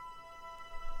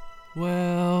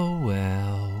Well,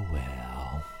 well,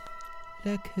 well.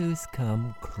 Look who's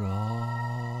come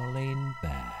crawling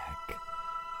back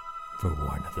for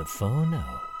Warren of the Phono,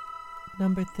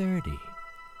 number 30.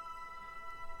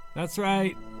 That's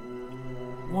right.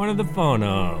 Warren of the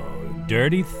Phono,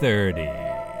 Dirty 30.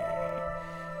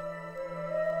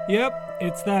 Yep,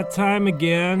 it's that time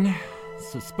again.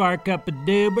 So spark up a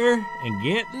doober and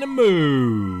get in the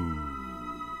mood.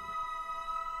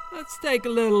 Let's take a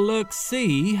little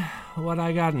look-see what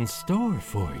I got in store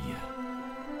for you.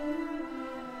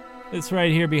 This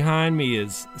right here behind me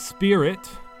is Spirit,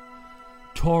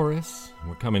 Taurus.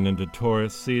 We're coming into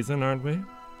Taurus season, aren't we?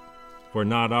 If we're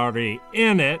not already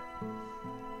in it.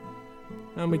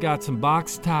 And we got some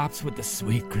box tops with the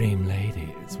Sweet Cream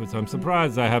Ladies, which I'm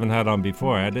surprised I haven't had on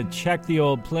before. I had to check the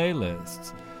old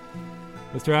playlists.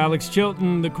 Mr. Alex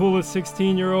Chilton, the coolest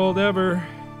 16-year-old ever.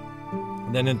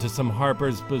 Then into some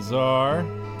Harper's Bazaar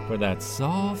for that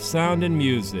soft-sounding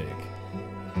music.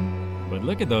 But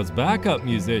look at those backup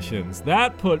musicians.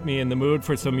 That put me in the mood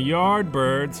for some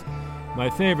Yardbirds, my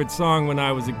favorite song when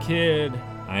I was a kid.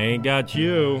 I Ain't Got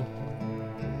You.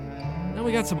 Then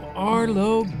we got some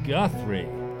Arlo Guthrie.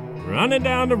 Running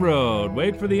down the road.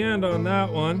 Wait for the end on that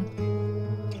one.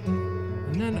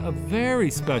 And then a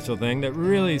very special thing that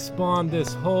really spawned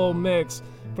this whole mix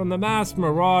from the Masked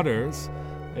Marauders,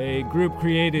 a group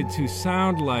created to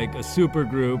sound like a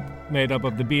supergroup made up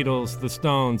of the Beatles, the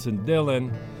Stones, and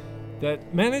Dylan,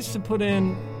 that managed to put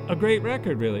in a great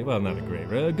record, really. Well, not a great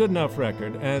record, a good enough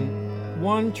record. And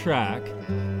one track,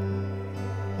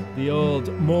 the old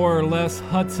more or less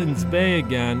Hudson's Bay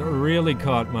again, really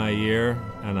caught my ear,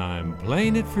 and I'm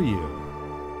playing it for you.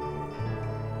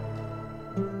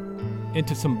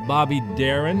 Into some Bobby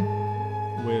Darin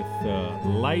with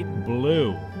Light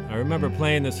Blue. I remember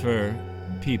playing this for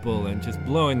people and just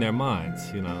blowing their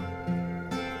minds, you know.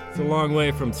 It's a long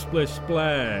way from Splish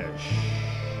Splash.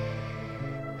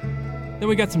 Then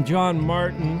we got some John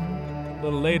Martin, a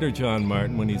little later John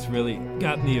Martin, when he's really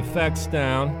gotten the effects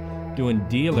down, doing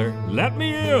Dealer. Let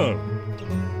me in!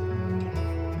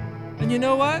 And you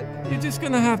know what? You're just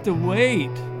gonna have to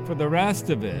wait for the rest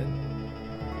of it.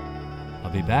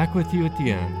 I'll be back with you at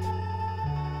the end.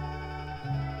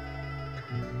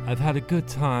 I've had a good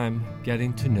time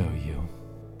getting to know you.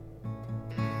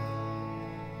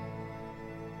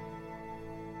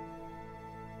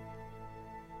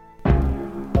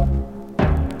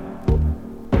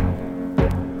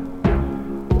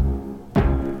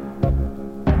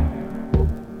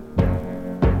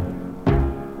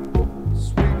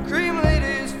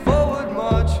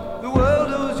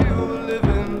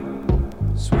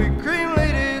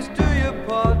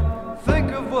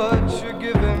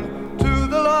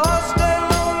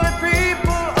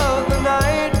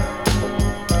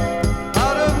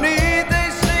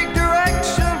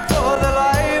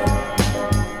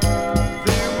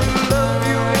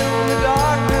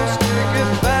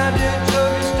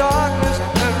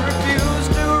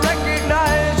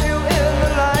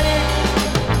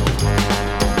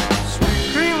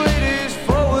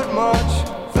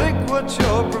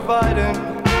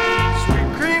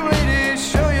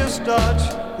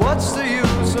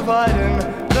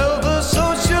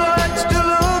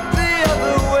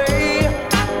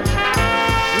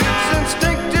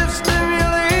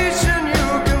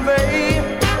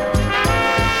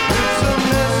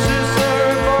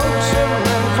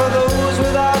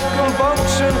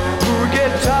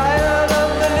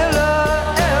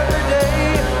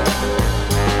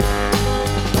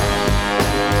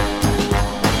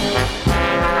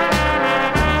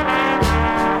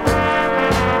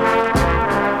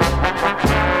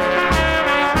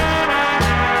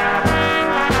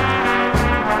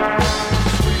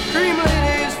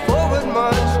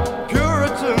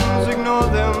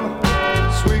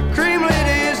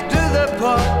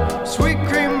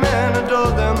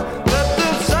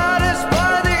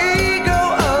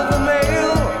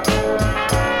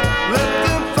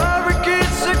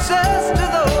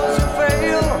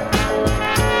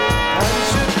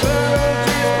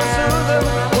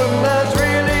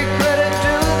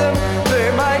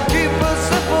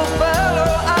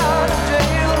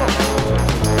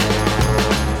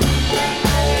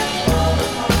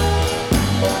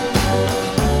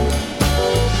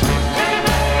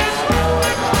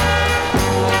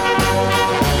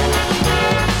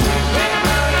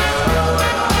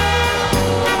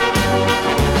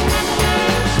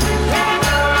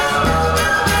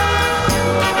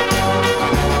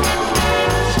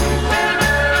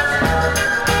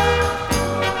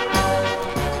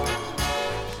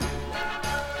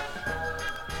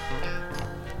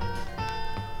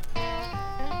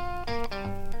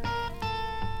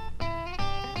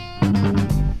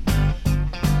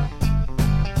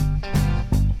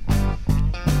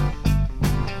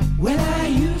 When I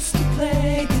used to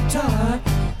play guitar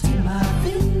till my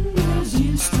fingers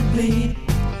used to bleed,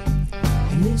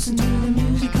 and listen to the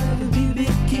music of B.B.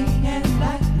 King and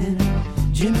Lightning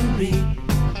and Jimmy Reed.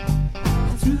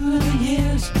 And through the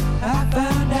years I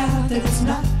found out that it's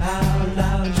not how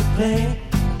loud you play,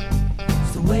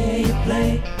 it's the way you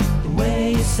play, the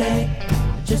way you say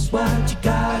just what you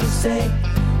gotta say.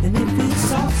 And if it's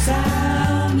soft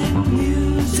sounding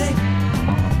music,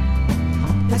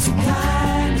 that's the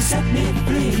kind that set me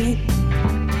free.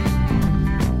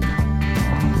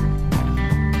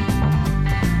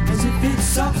 As if it's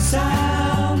soft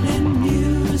sounding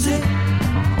music,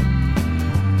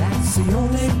 that's the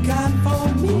only kind for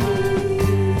me.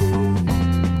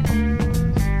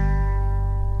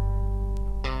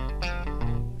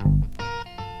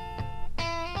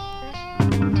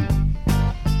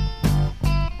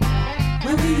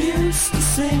 When we used to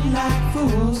sing like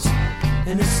fools,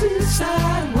 and the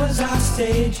seaside was our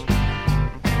stage.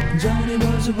 Johnny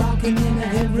was rocking in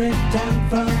every town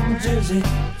from Jersey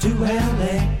to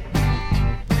LA.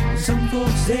 Some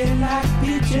folks they like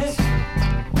peaches,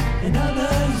 and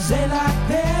others they like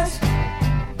pears.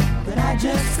 But I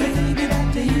just figured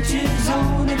that to each his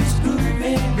own, and it's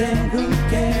groovy, then who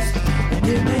cares? And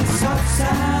it makes soft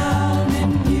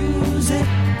sounding music,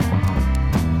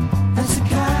 that's the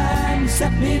kind that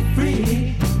set me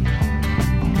free.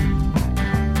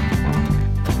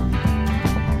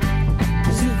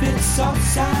 Soft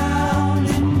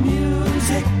sounding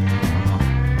music,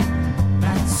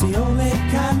 that's the only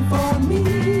kind for me.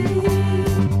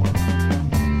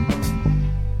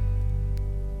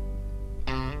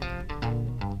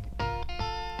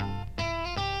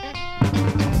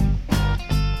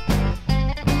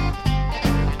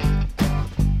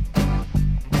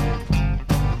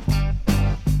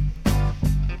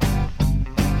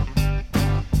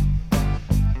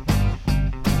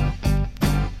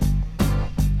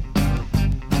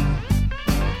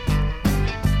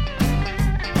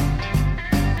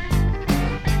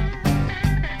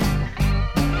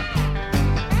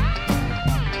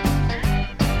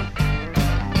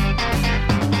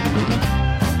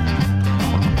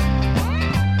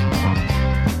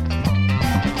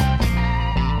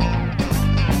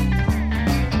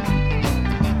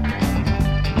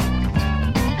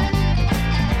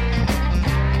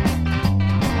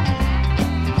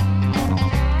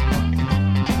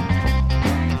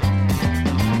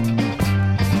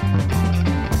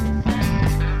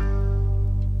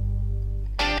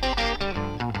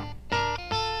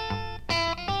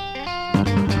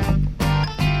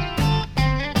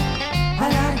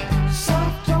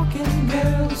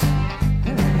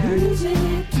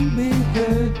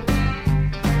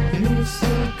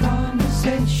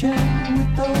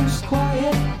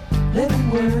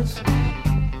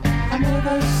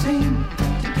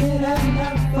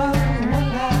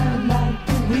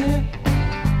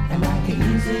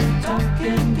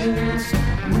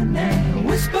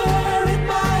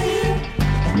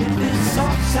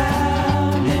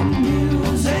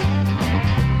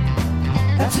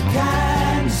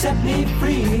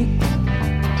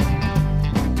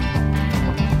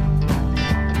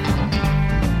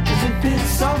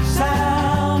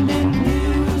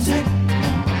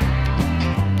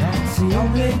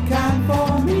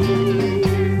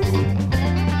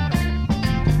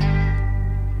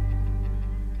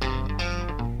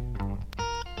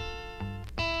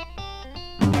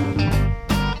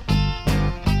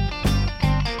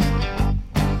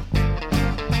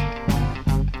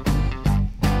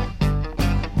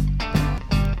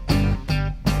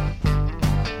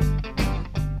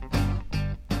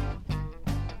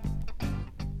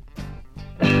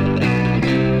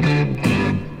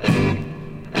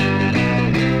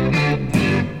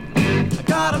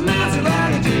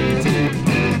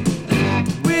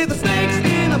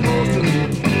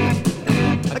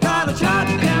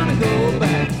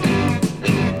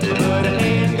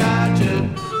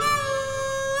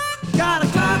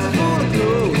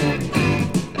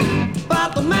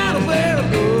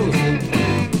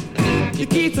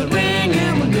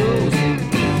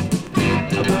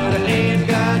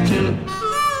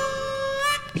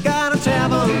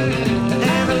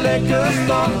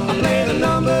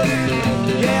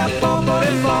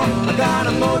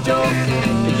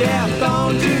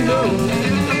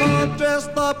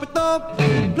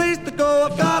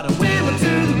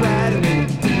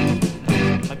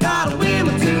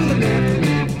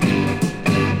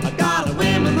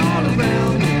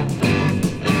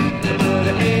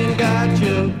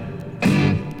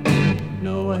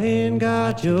 No, I ain't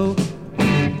got you.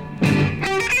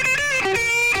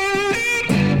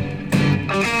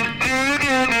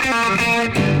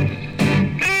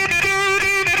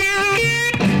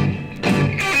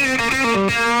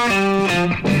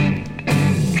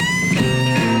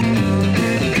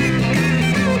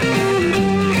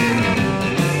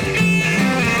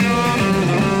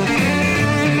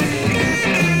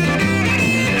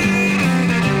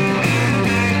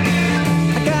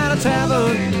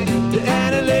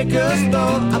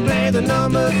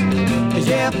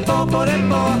 Yeah,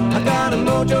 444, I got a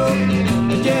mojo.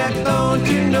 Yeah, don't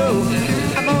you know?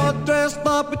 I'm all dressed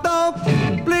up with no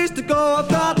place to go. I've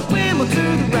got a wimble to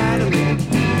the right of me.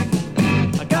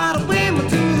 I got a wimble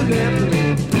to the left of me.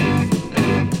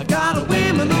 I got a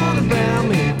women all around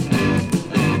me.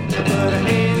 But I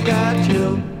ain't got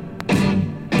you.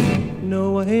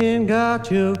 No, I ain't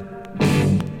got you.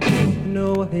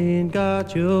 No, I ain't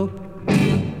got you.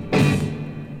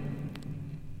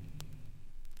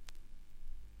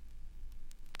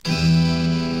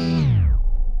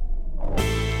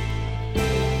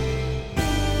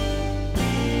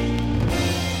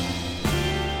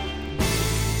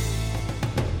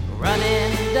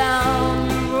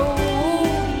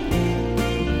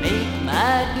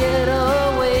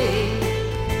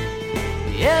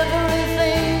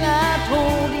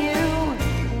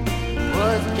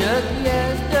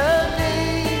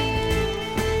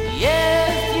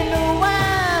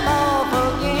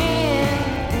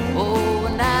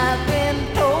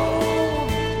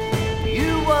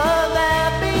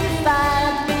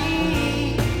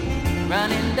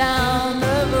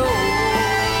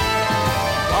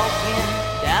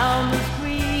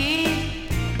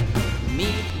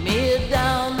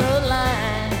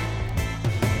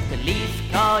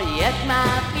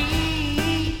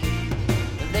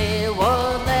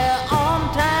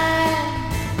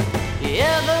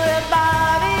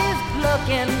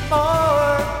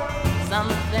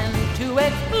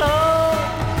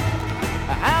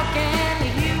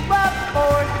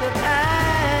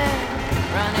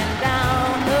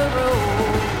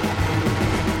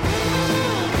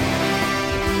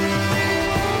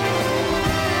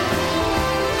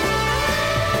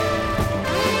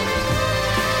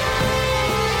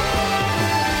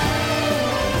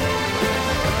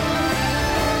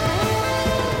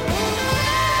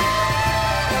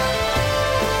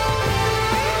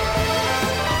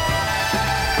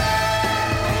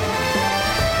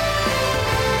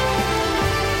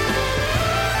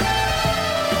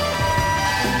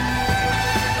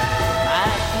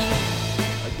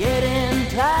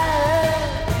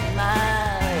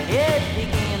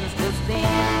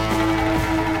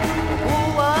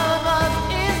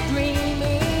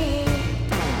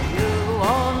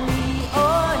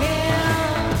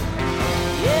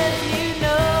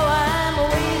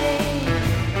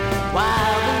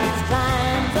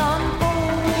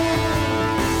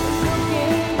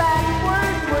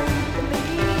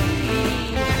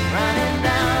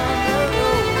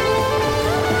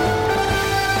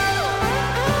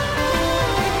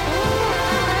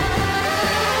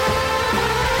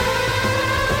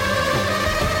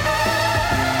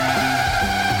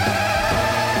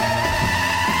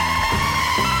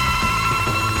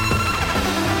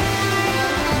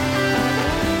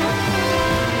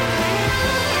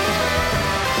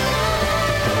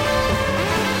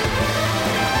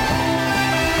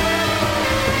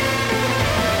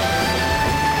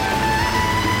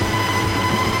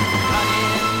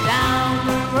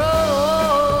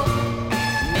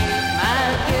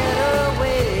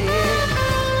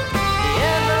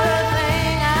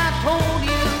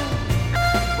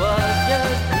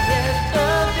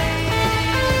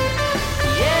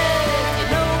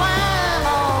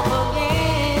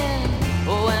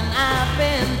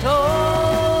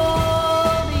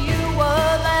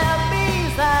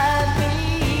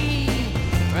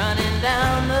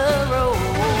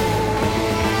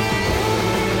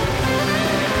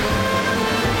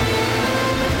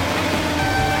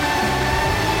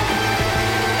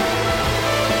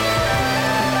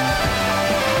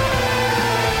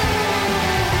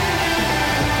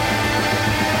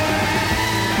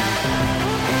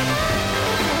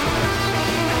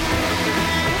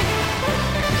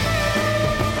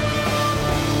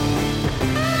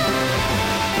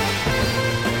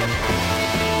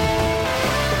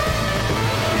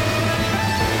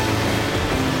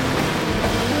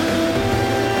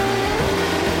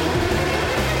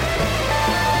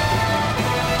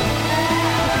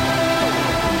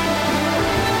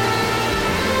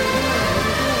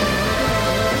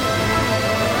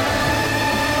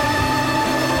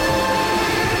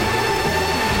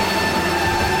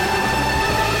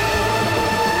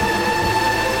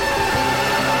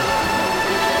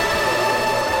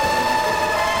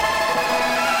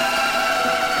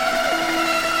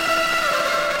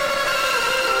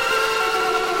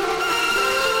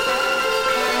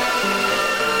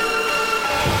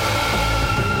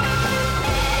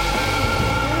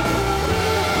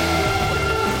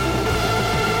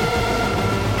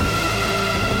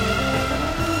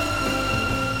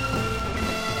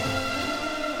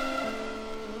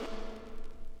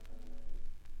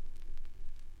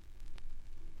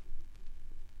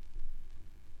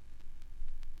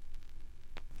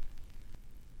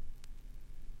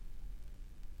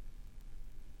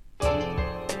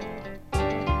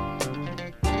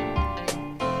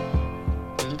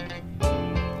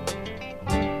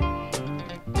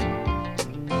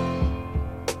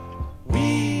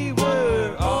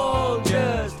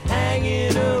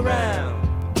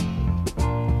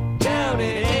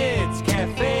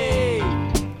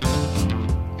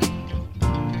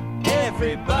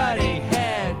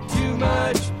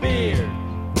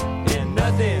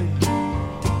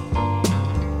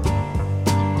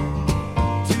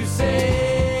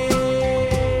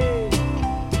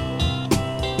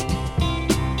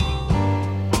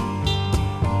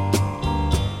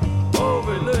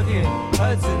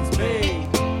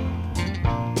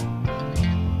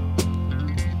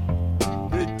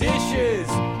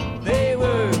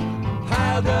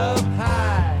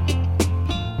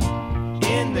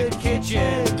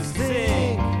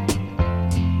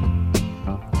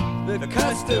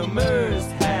 customers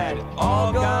had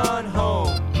all gone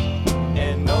home,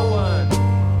 and no one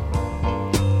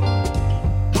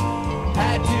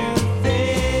had to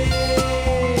think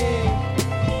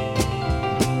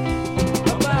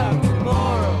about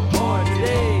tomorrow or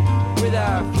today, with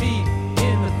our feet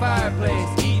in the fireplace,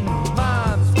 eating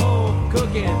mom's home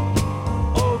cooking,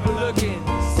 overlooking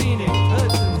scenic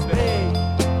Hudson's Bay.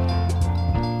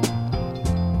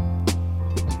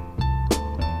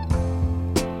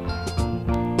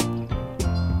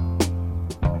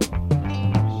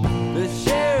 The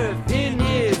sheriff in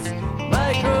his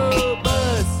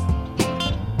microbus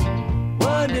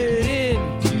wandered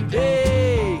in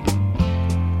today.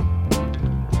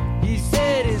 He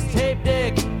said his tape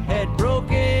deck had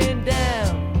broken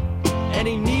down and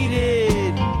he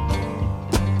needed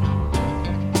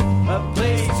a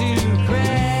place to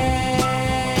crash.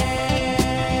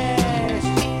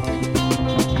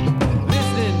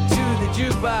 Listening to the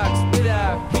jukebox with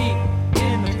our feet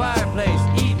in the fireplace,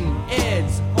 eating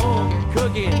Ed's home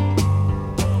cooking,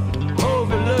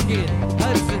 overlooking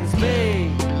Hudson's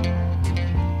Bay.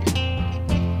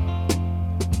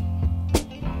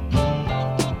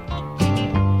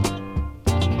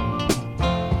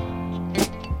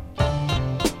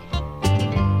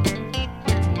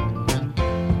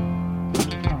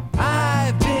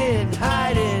 I've been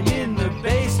hiding in the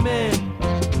basement,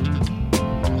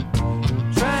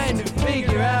 trying to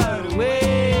figure out a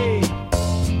way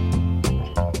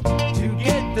to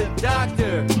get the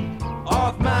doctor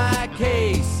off my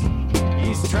case.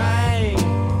 He's trying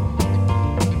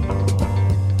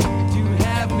to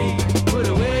have me put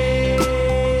away.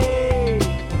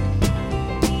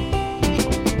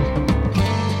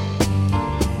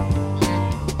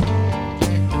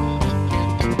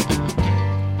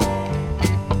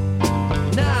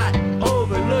 Not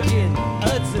overlooking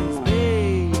Hudson's Bay.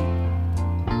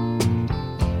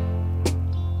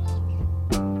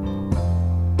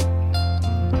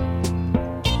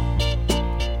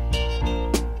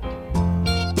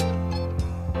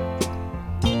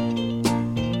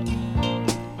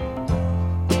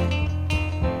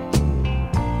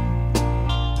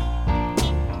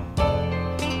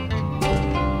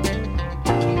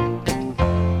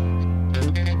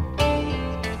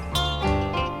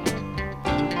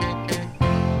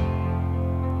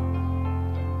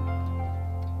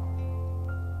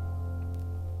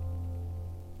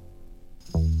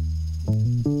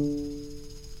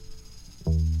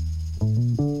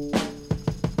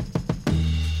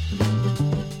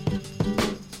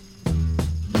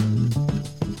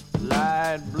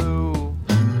 Light blue,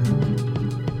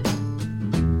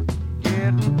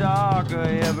 getting darker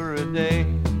every day.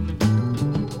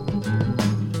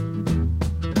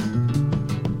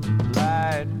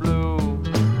 Light blue,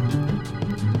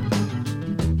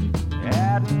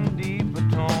 adding deeper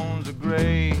tones of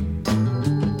gray.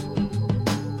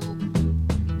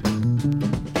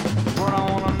 What I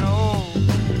wanna know,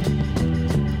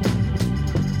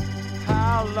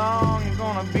 how long you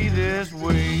gonna be this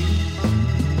way?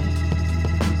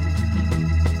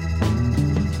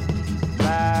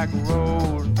 Black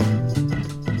road,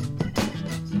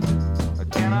 I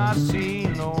cannot see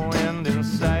no end in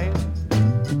sight.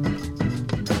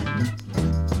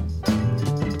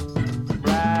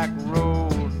 Black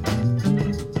road,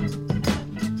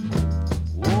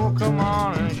 oh come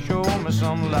on and show me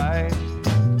some light.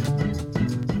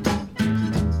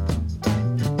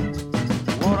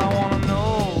 What I wanna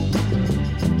know,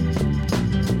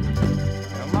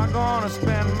 am I gonna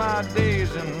spend my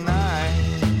days and nights?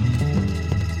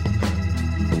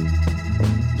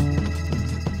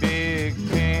 Big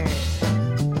pink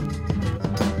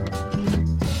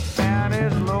and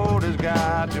his load has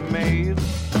got you made.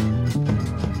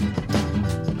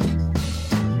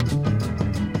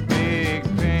 Big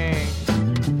pink,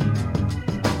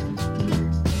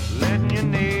 letting your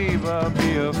neighbor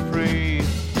be afraid.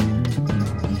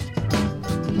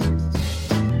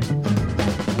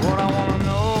 What I wanna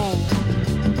know,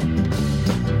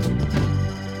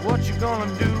 what you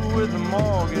gonna do with the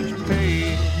mortgage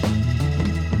paid?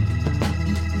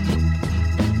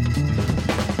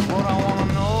 What I wanna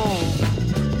know,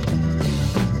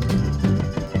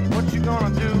 what you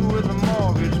gonna do with the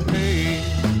mortgage paid?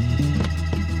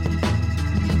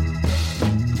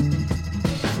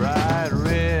 Bright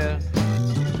red,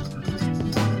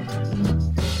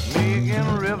 making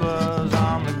rivers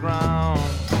on the ground.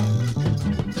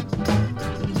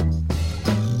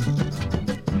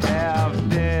 Half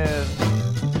dead,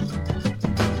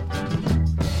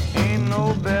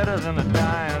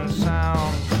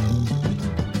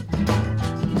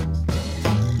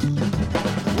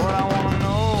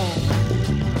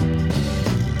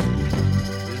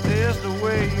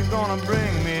 gonna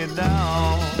bring me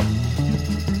down.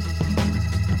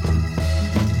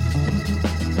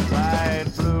 Light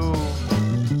blue,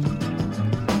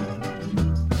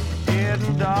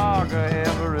 getting darker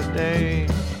every day.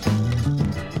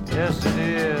 Yes, it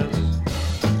is.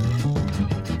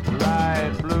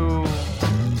 Light blue,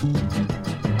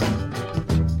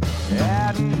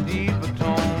 adding deeper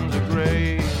tones of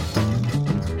gray.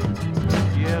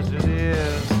 Yes, it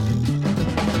is.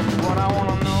 What I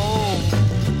wanna know,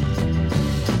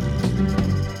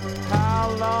 how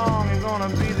long you gonna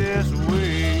be this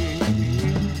way?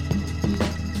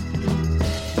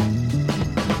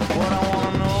 What I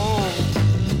wanna know,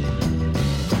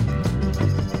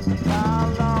 how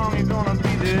long you gonna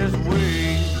be this way?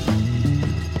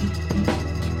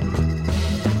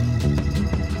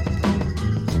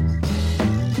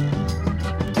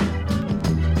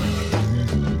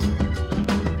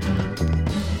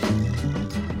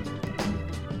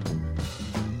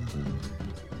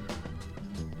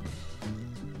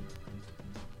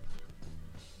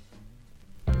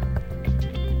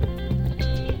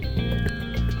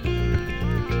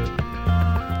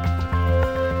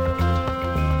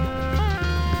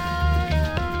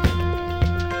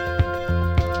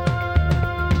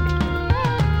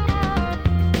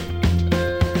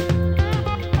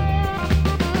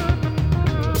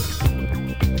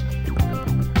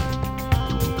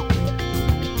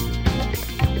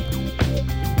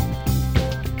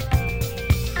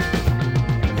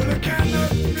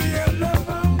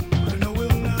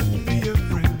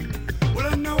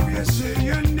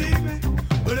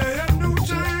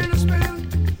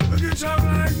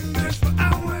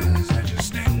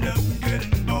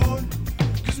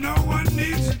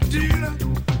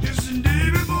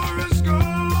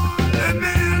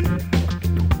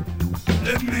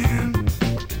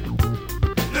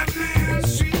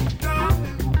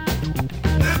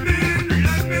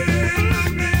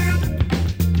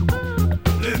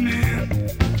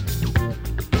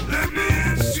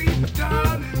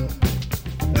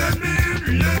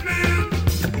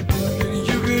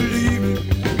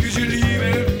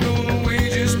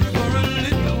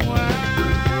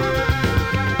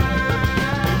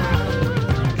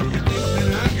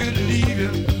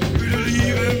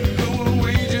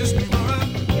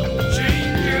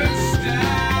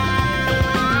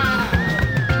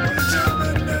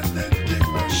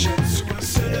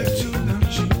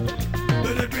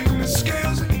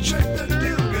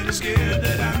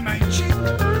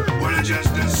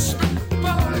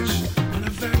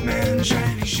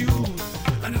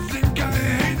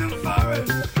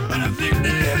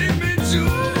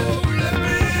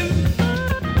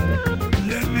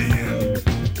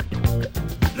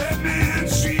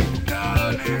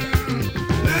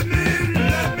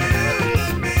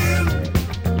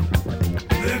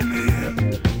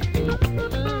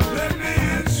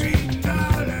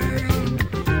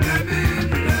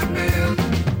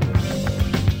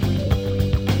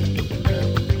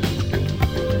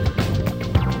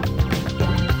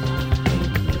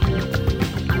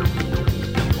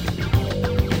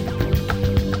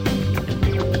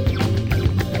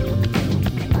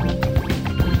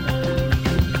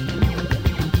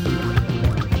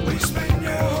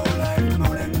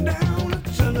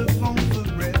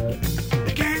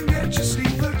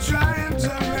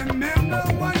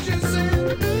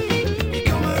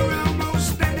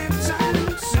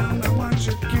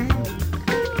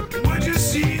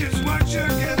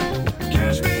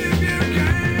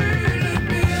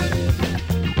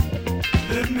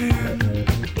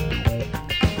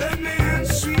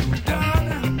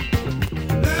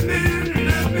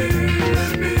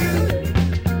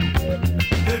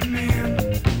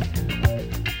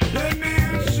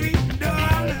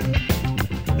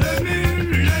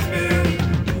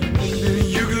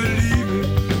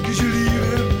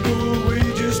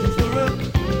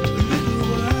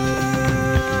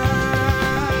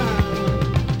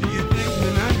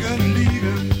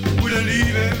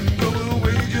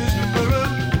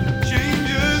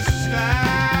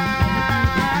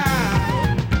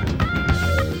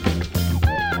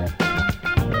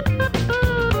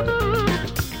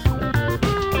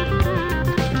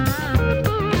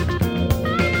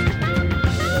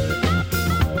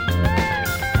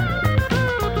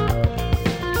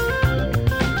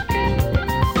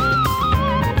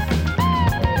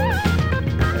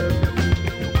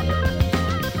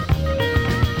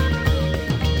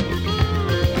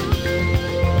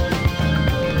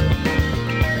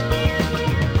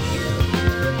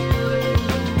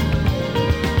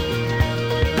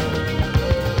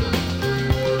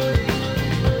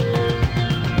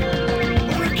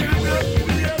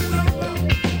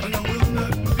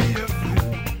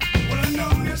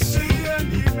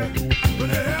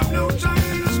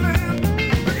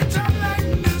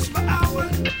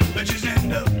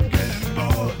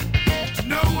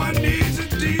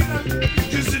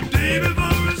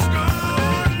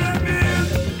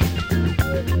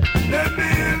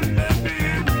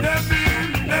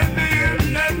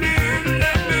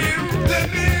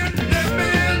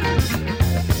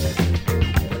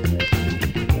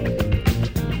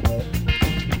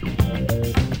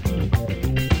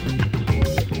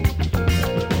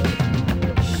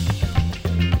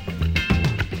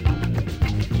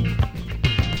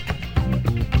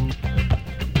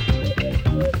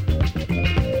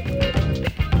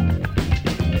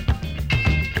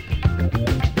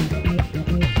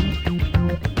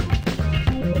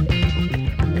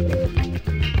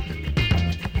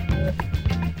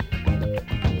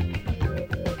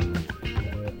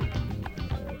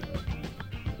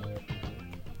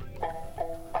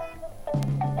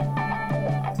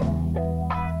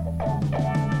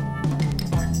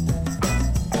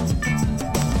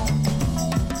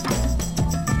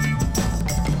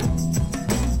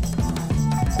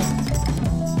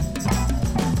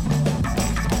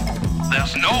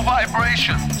 there's no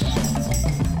vibrations.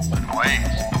 But wait.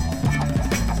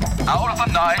 Out of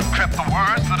the night crept the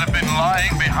words that have been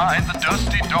lying behind the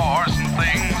dusty doors and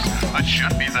things that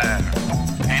should be there,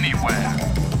 anywhere.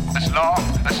 As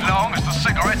long as the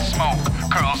cigarette smoke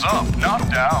curls up, not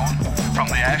down, from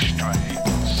the ashtray,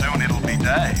 soon it'll be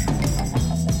day.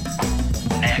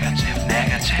 Negative,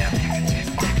 negative, negative,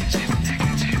 negative, negative,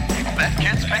 negative. That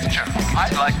kid's picture,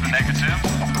 I'd like the negative.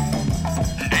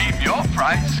 Name your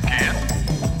price, kid.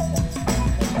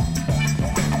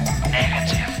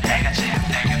 Negative, negative,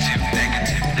 negative,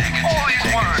 negative, negative. All these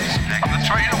words, I'm the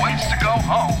trader waits to go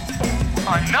home.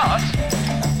 I'm not.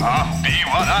 I'll be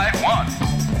what I want.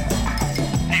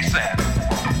 He said,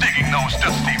 digging those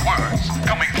dusty words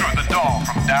coming through the door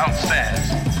from downstairs.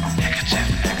 Negative,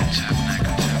 negative,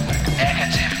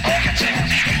 negative, negative,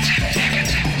 negative, negative,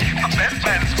 negative. The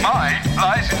bedman's mind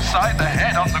lies inside the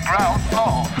head on the ground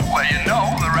floor, where you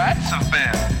know the rats have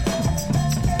been.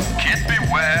 Kid,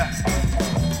 beware.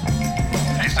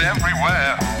 He's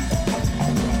everywhere.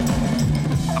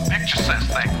 The picture says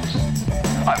things.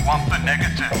 I want the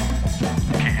negative.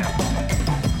 Kid.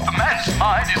 The man's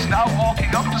mind is now walking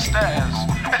up the stairs.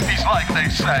 He's like they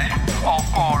say, all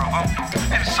four of them,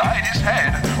 inside his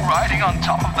head, riding on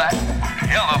top of that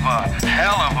hell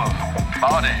of a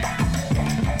body.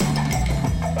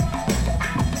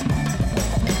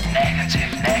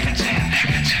 Negative, negative,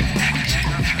 negative, negative,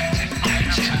 negative,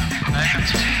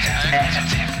 negative,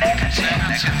 negative, negative, negative,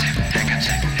 negative,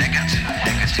 negative,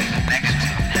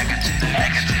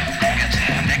 negative,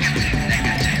 negative,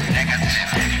 negative,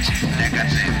 negative, negative,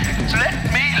 negative. Let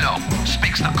me look,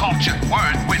 speaks the cultured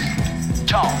word with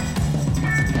tongue.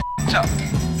 So,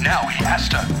 now he has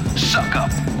to suck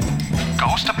up.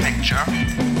 Goes to picture.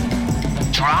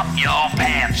 Drop your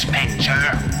pants,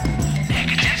 picture.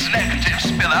 Negatives, negatives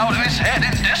spill out of his head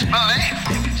in disbelief.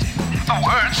 The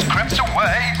words crept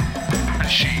away, and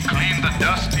she cleaned the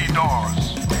dusty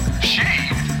doors. She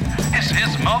is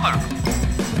his mother.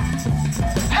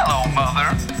 Hello,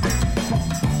 mother.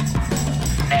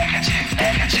 Negative,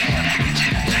 negative,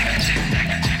 negative, negative,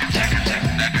 negative, negative,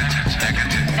 negative,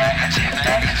 negative, negative, negative,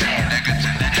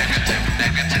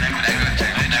 negative,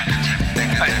 negative, negative.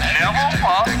 They never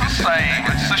was the same.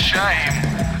 It's a shame,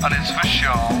 and it's for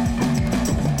sure.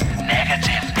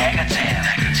 Negative, negative,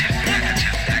 negative,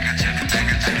 negative, negative, negative,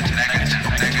 negative, negative, negative,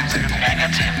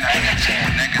 negative, negative,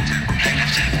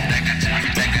 negative,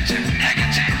 negative,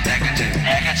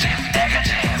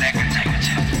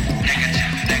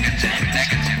 negative, negative, negative,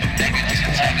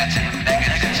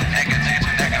 negative,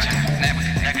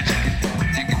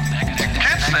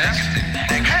 Kid says,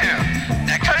 here,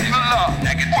 take the lot,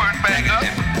 word banger,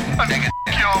 and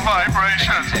your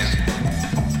vibrations.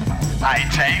 I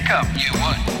take 'em. You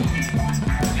would.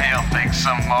 He'll think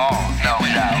some more, no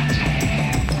doubt.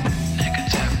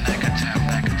 Negative, negative,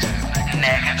 negative,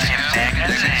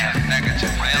 negative,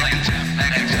 negative, negative,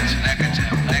 negative, negative, negative,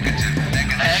 negative, negative, negative,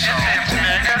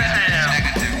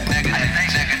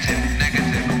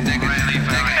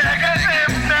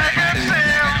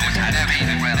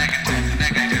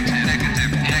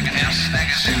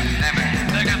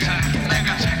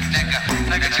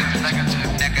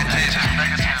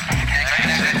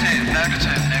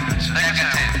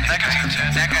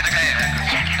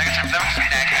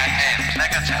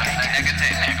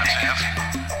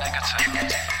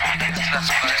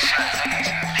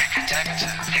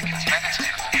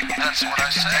 That's what I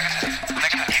said.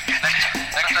 Negative.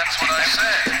 That's what I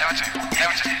said. Negative.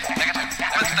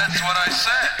 That's what I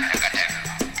said. Negative.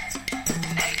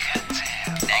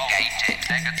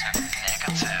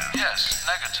 Yes,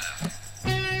 negative.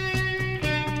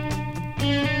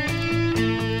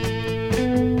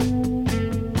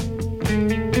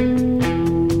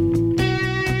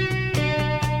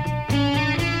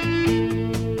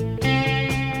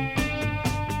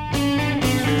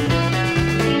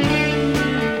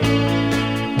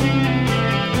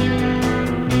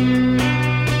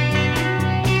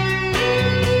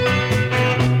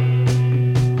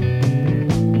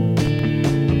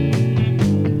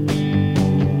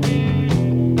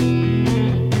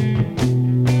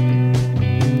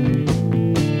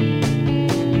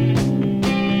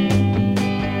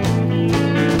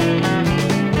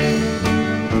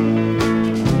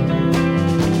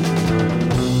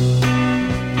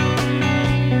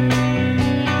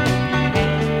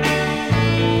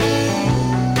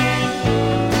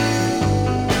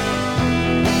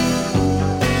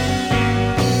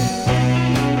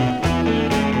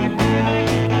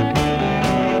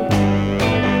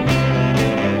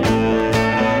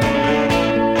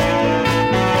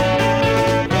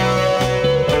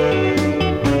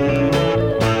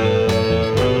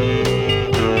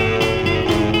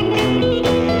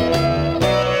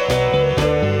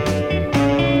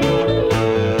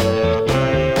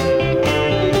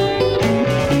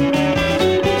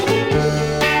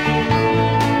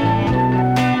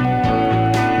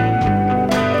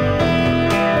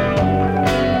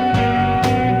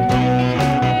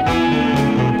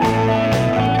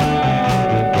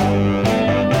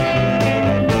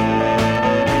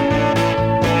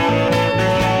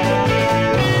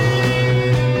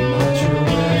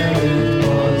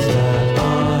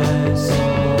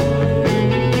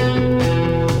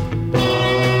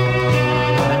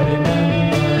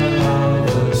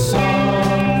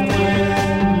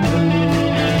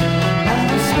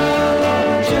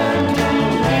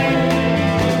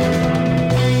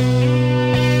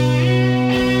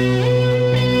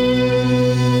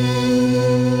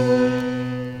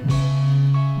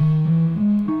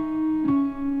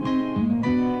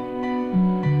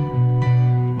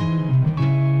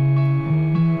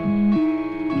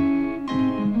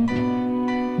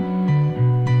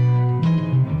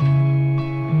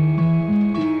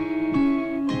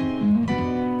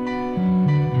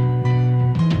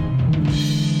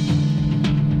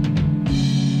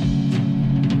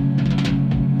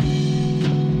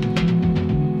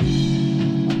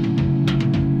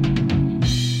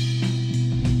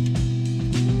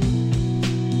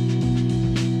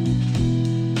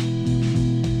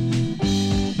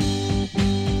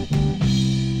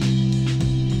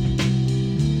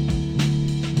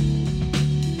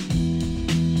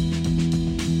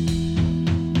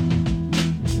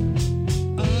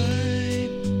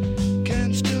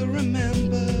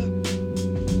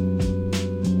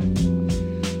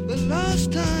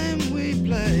 first time we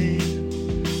played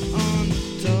on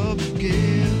Top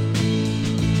Gear.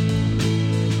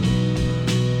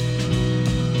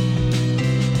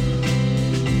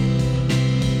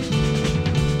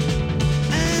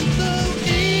 And though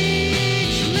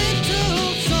each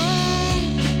little song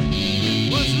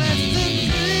was less than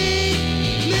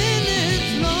 3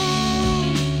 minutes long,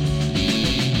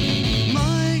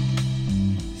 Mike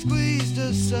squeezed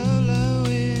a solo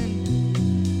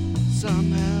in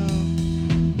somehow.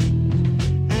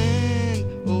 And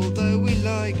although we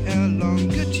like our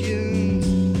longer tunes,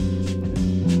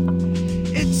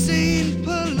 it seemed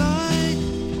polite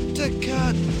to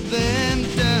cut them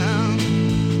down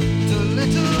to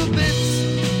little bits.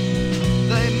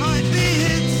 They might be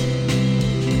hits.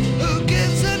 Who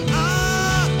gives an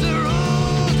after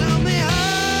all? Tell me,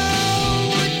 how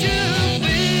would you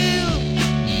feel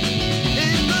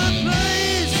in the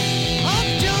place of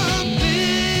John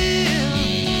Peel?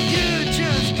 You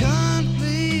just can't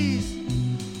please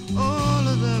all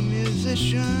of the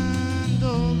musicians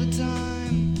all the time.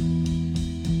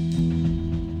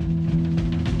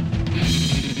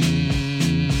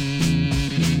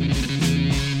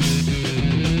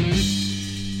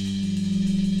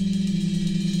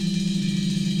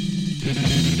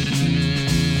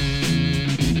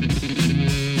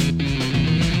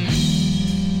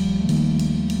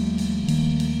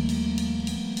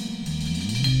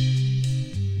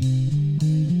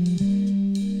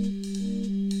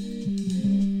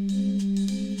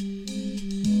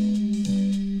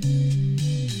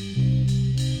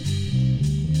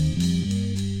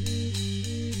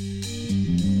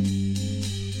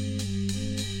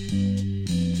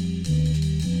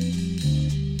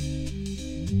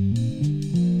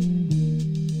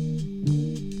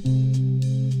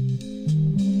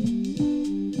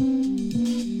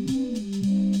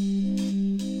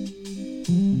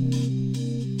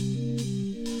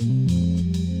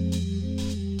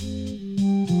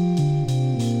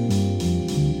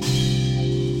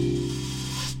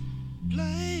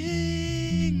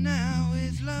 Playing now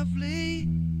is lovely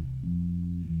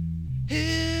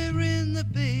here in the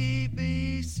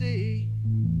BBC.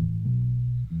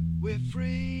 We're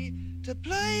free to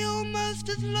play almost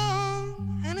as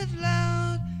long and as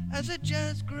loud as a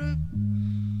jazz group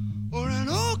or an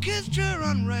orchestra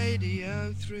on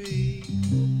Radio 3.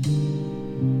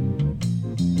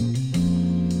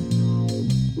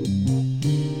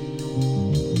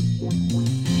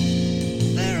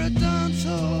 There are dance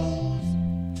halls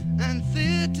and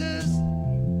theatres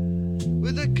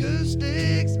with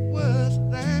acoustics worse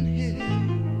than here.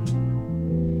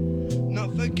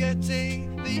 Not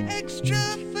forgetting the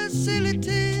extra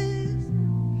facilities,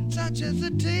 such as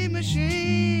the tea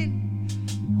machine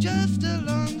just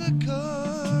along the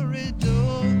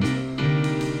corridor.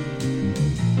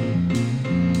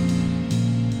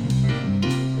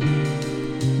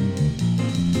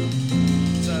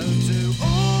 So to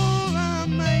all our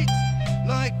mates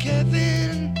like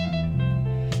Kevin,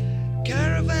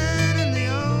 Caravan and the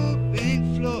old Pink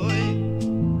Floyd,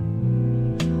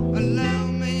 allow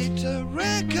me to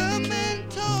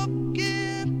recommend Top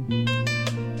Gear,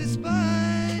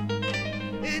 despite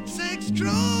its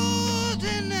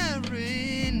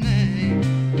extraordinary name.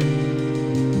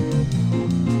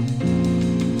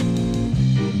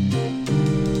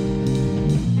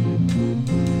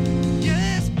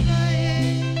 Yes,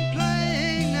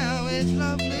 playing now is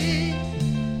lovely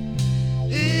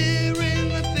here in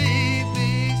the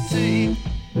BBC.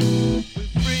 We're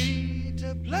free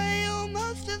to play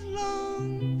almost as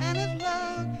long and as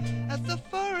loud as the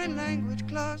foreign language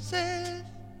classes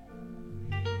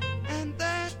and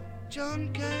that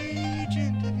John Cage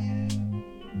interview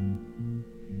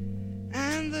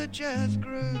and the jazz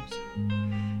groups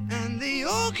and the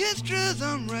orchestras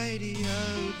on Radio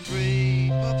 3.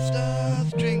 Pop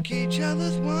stars drink each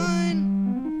other's wine,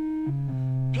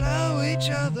 plough each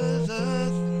other's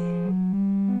earth,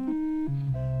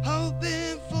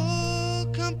 hoping for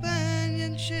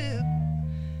companionship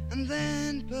and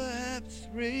then perhaps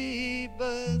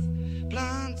rebirth.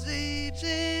 Plants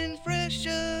eating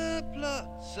fresher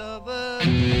plots of earth,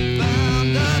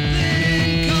 bound up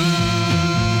in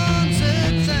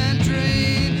concepts and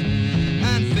dreams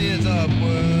and fears of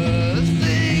worse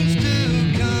things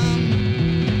to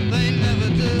come. They never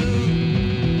do,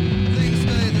 things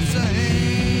stay the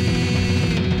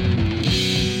same.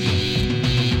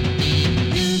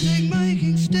 Music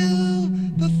making still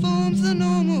performs the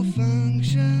normal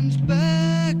functions.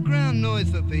 Background noise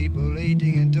for people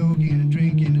eating and talking and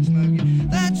drinking and smoking.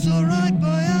 That's alright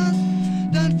by us,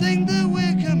 don't think that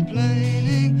we're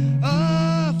complaining.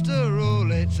 After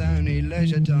all, it's only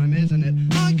leisure time, isn't it?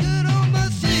 I could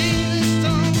almost sing this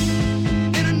song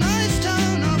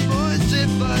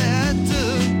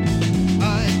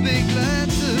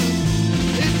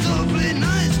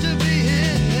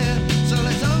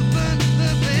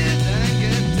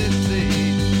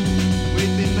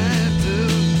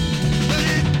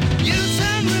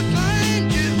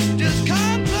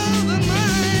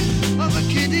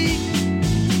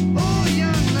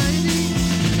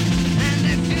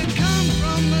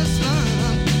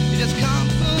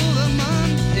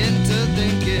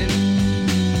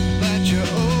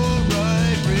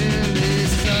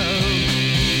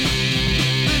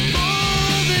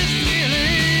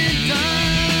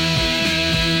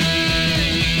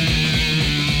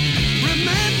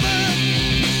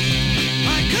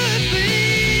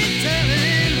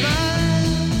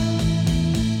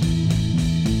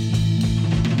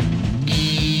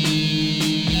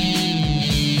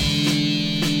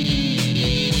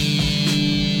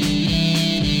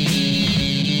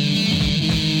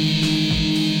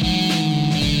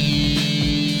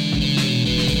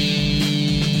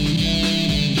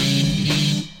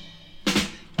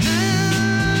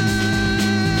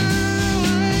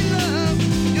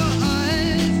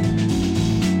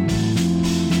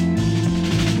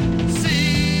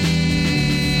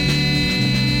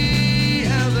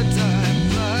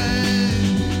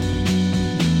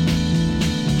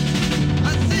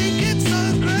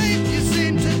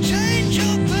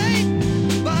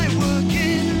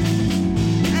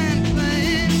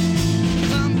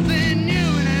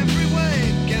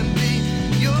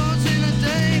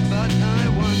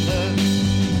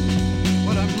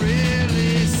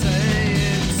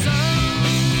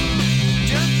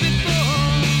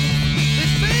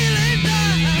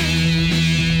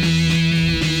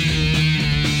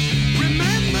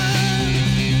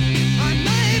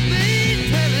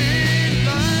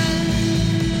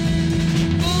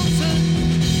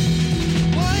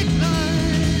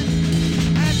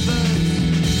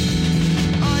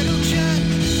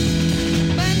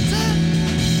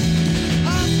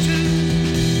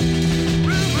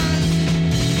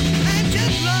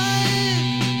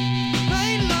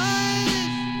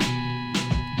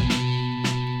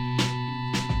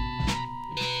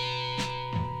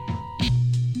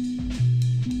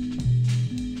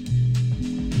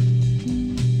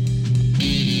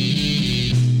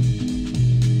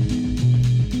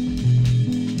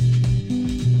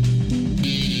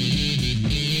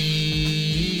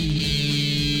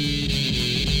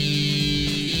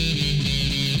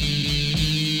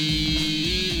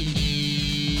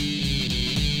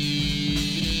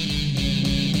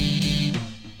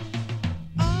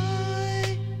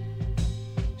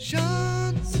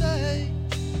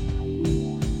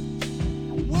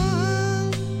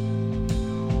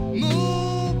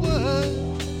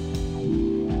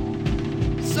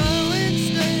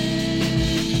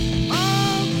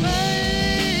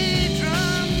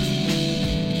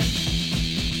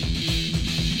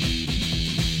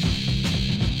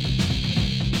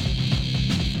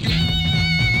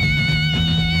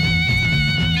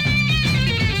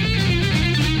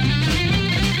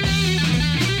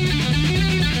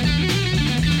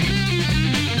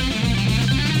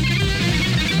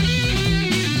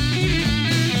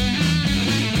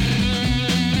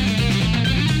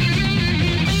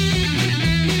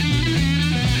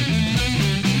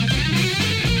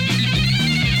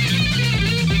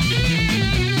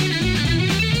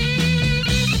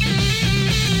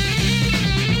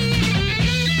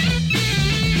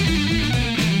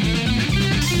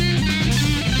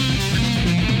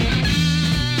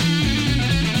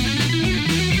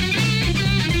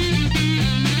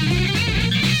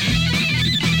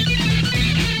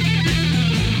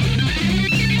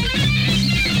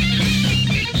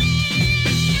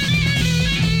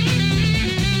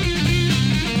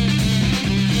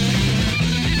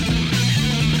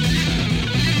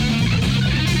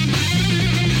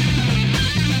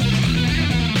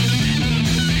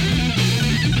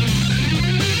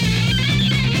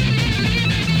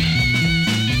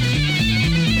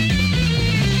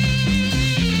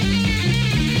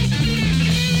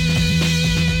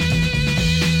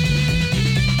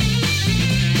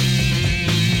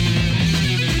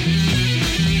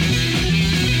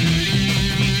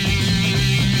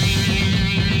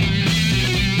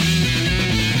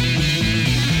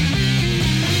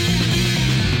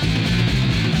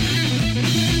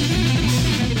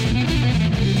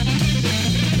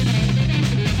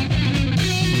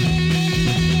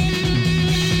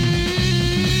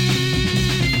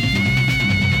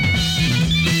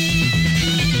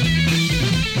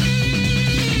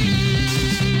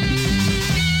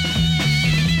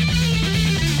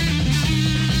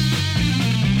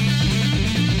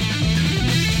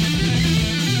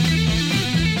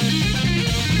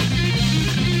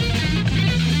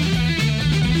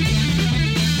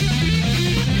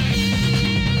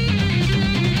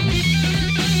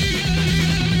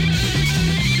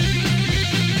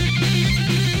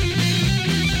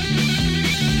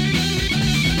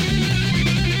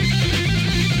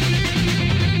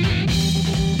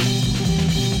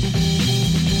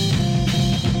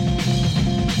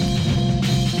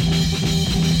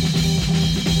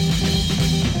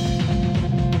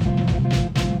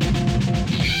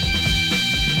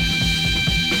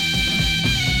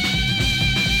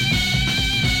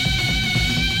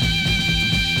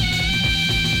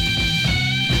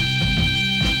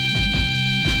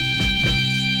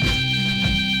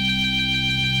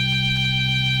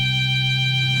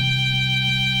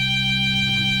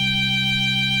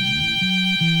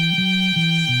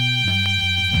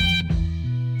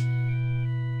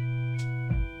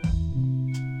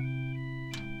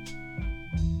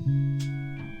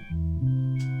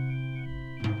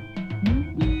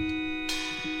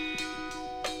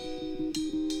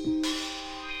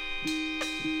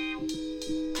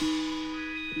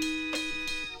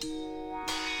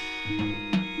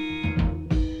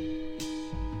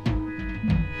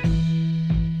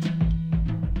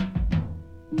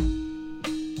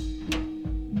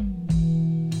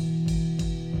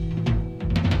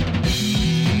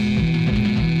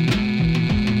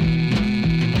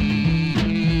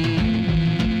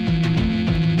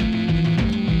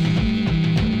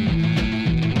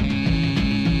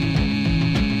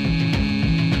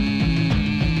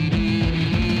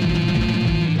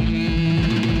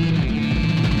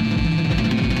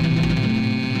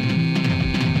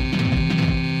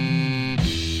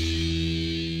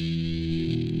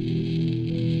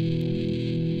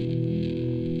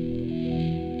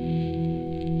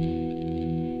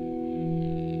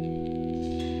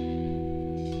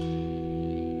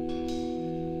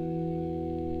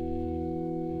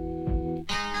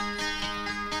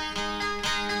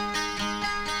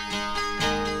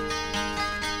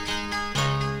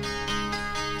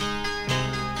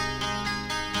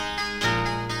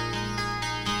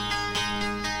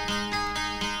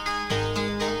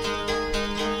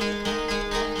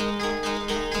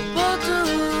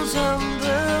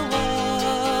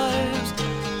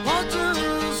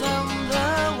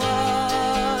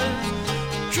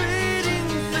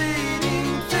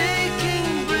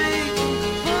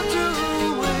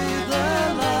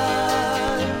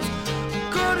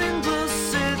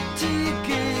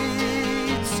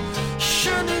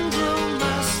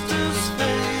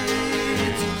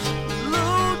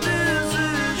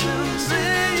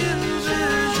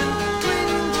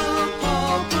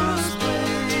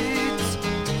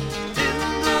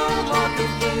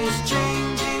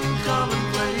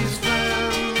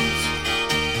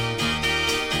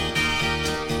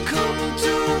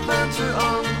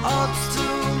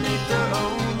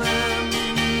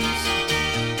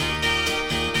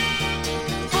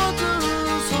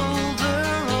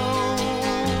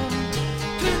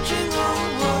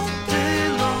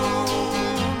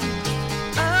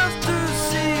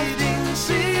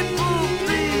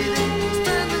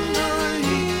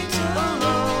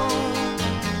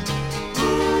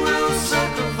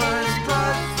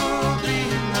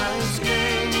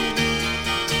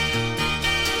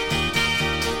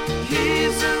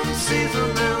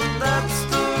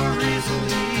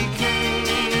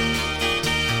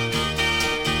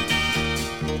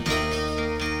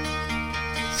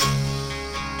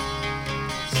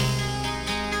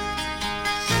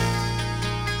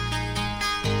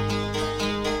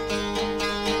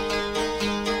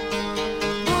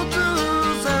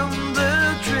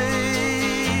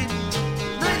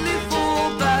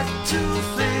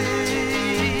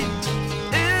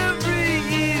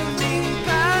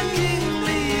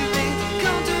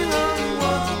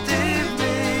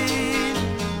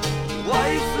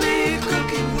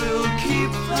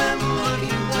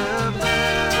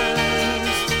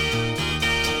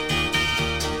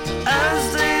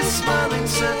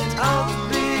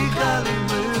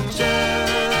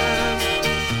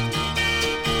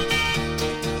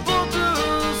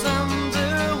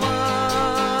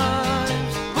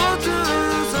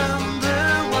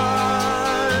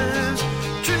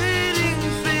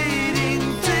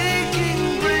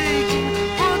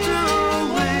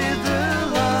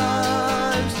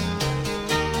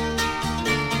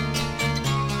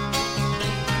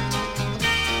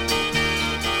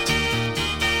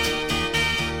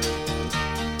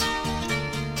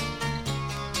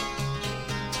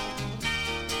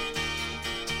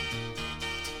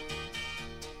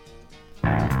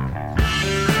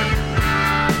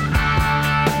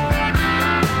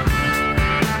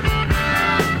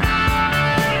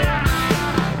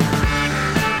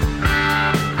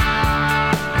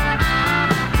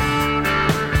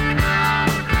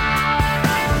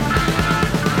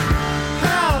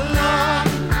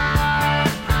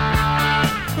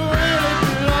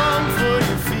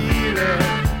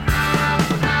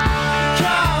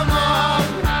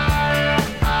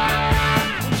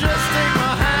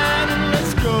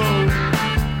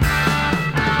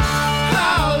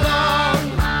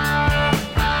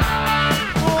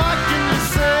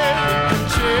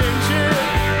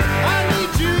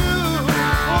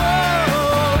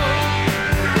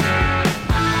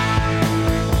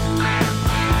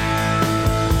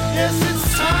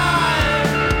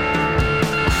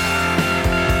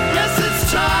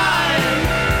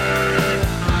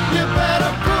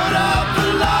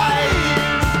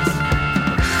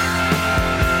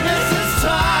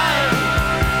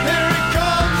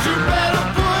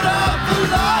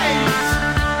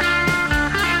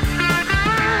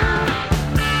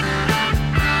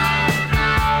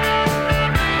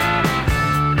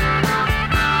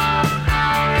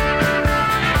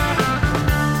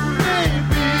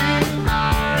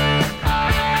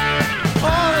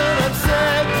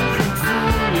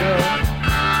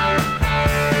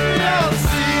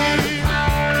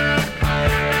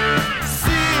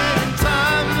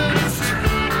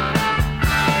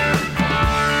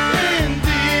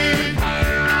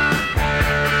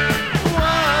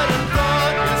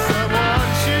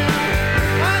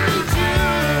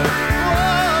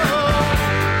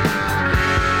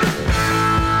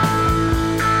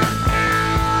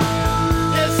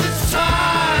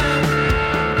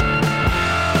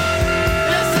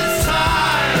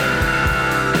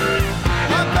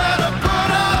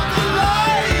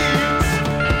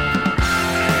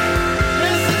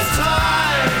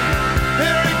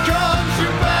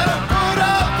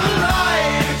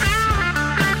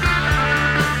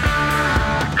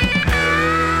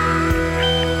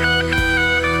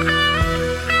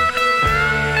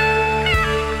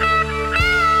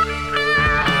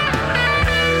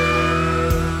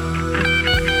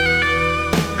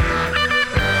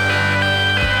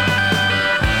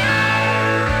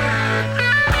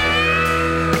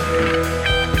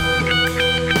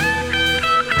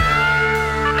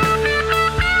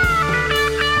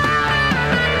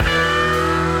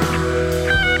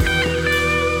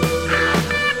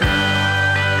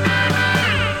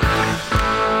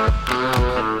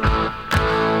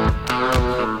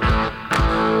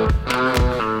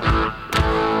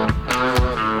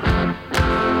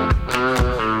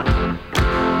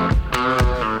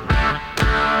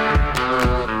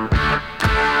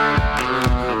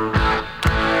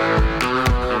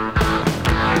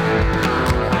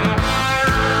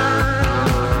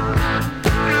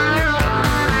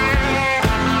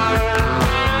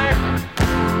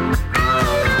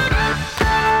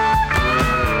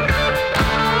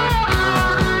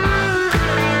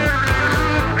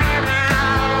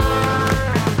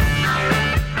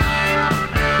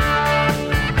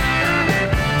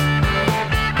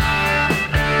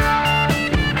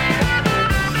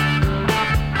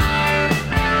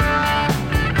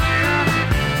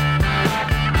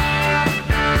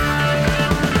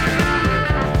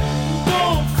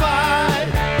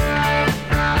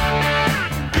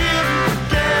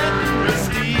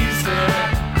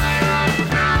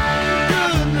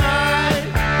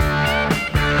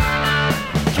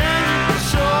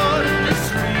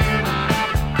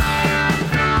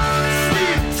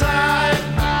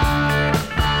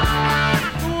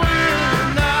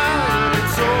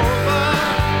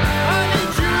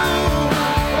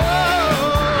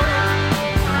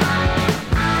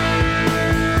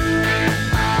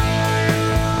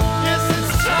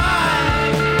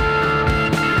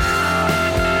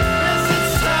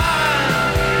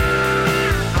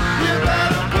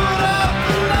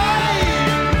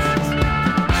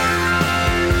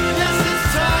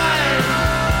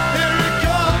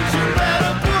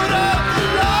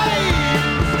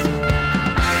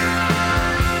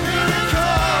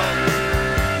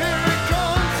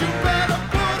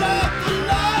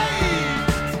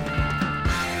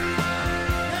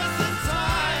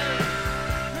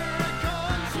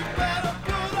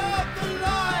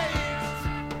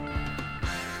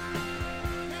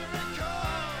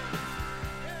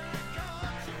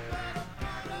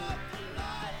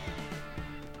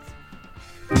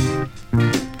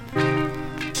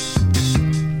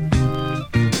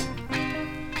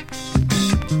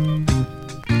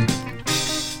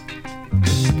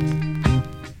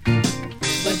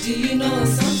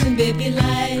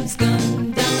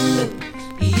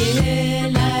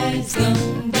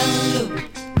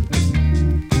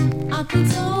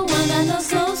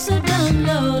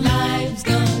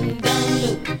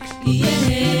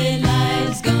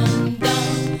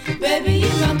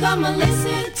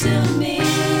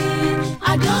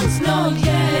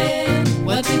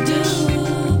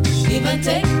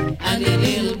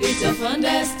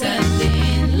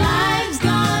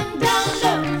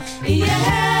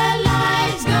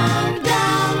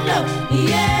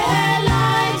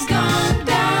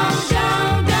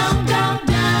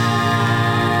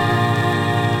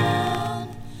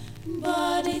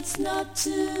But it's not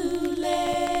too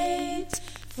late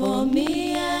for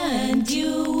me and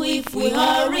you if we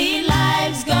hurry.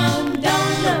 Life's gone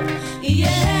down low,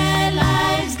 yeah,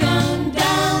 life's gone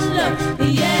down low,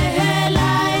 yeah,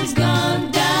 life's gone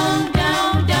down,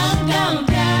 down, down, down, down.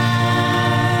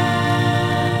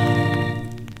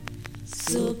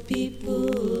 So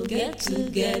people get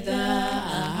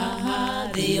together,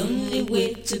 the only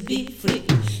way to be free,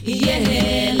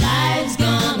 yeah, life's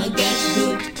gonna get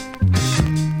good.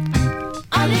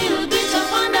 A little bit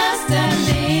of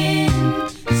understanding.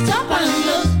 Stop and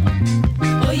look.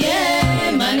 Oh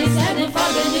yeah, man is heading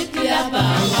for the nuclear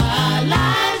power.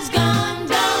 Life's gone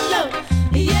down low.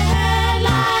 Yeah,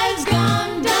 life's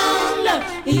gone down low.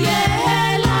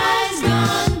 Yeah, life's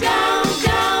gone down,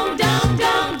 down, down,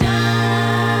 down, yeah, life's gone down low.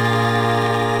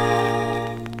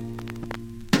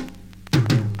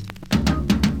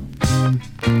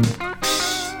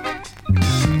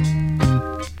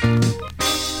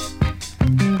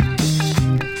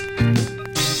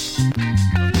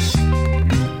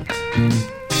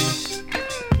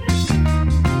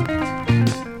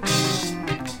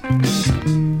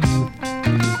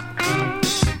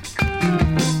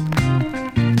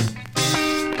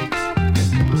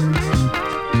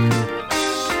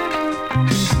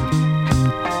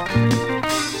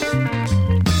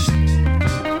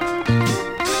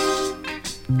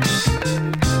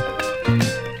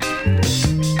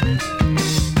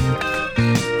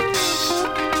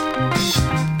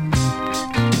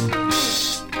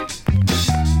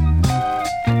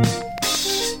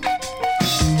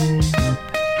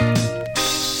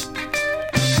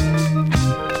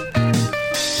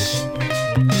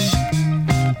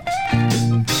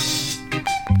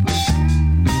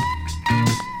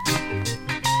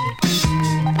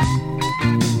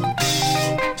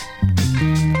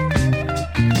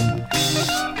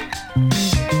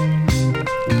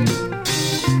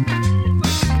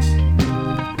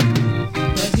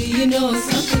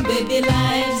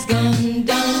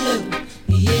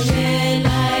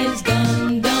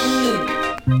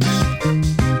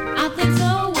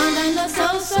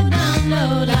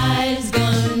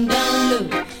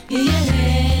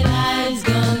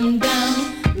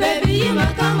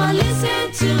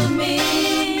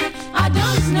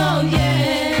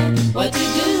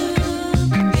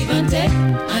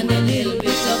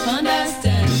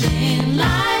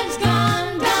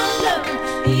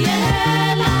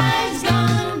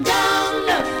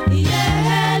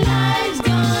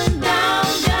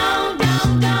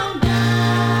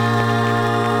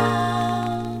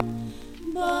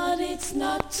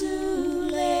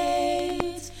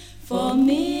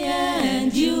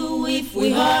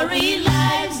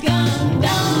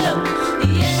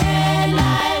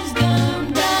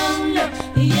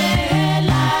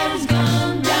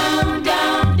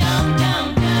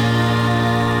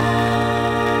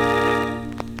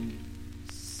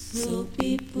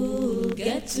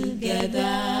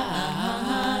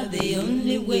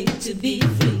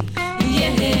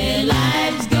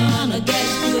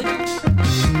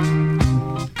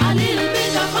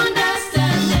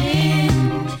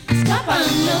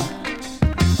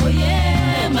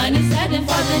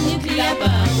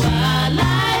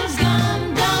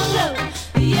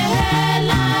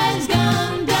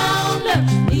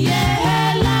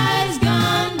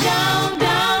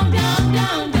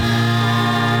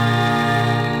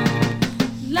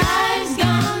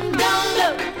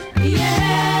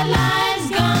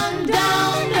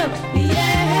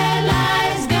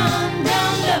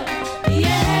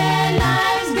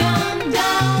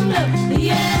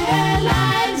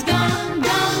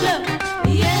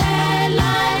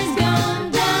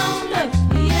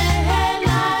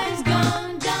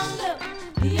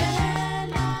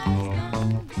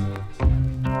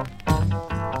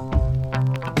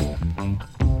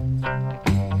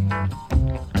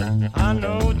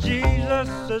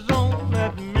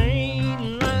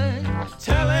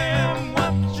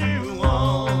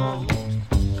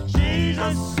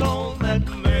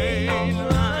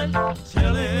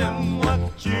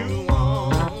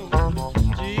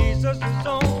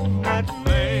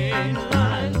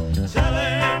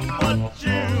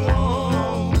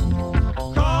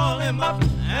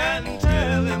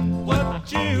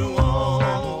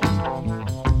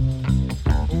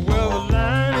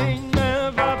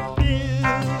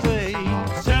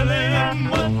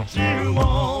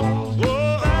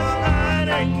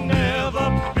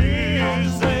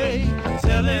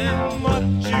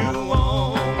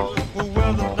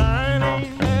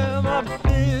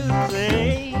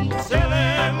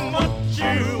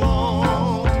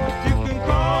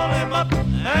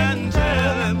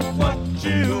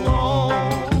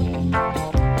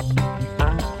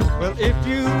 Well, if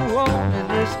you want in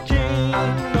this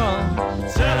kingdom,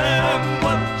 tell him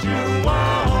what you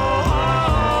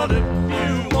want. If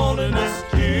you want in this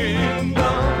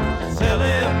kingdom, tell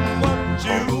him what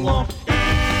you want.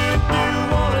 If you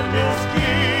want in this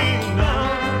kingdom,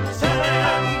 tell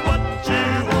him what you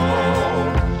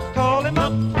want. Call him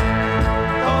up,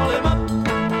 call him up,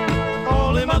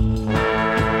 call him up,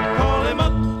 call him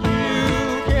up.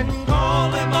 You can call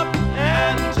him up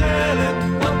and tell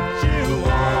him what you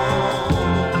want.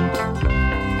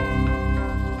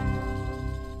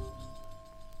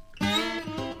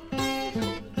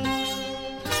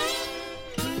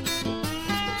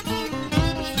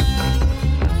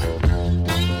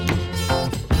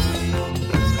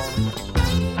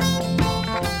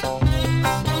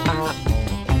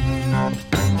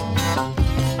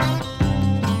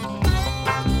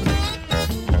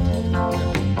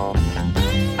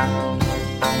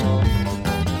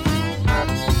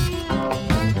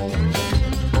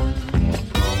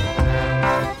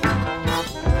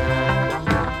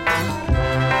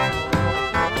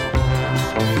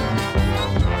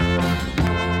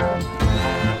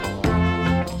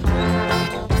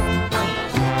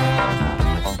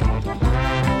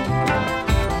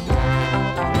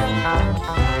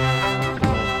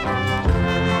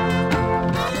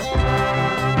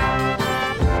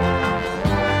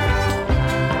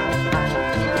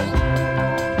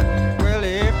 Well,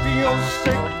 if you're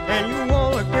sick and you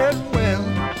wanna get well,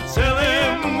 tell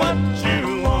him what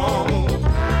you want.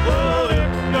 Well,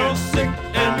 if you're sick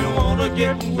and you wanna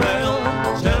get well,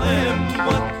 tell him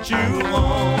what you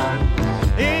want.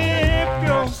 If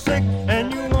you're sick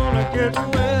and you wanna get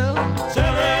well,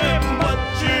 tell him what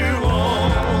you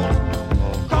want.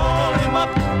 Call him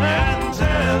up and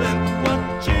tell him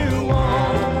what you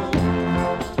want.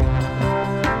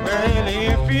 Well,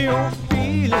 if you're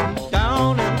feeling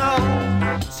down and out,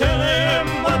 tell him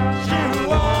what you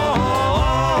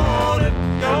want. If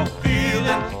you're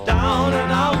feeling down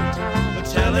and out,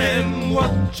 tell him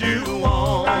what you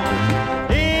want.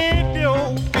 If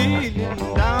you're feeling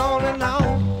down and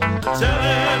out, tell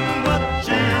him what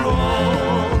you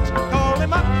want. Call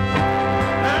him up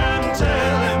and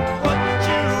tell him what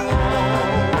you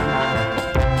want.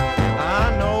 I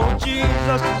know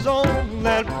Jesus is on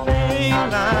that main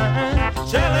line.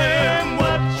 Tell him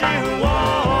what you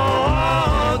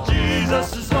want. Jesus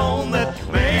is on that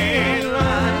main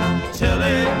line. Tell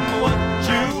him what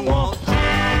you want.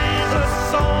 Jesus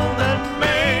is on that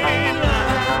main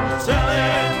line. Tell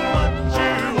him what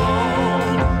you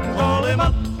want. Call him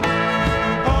up.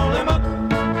 Call him up.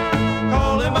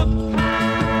 Call him up.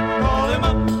 Call him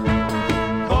up.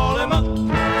 Call him up.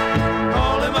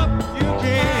 Call him up. You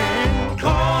can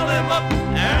call him up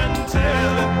and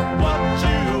tell him what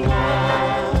you want.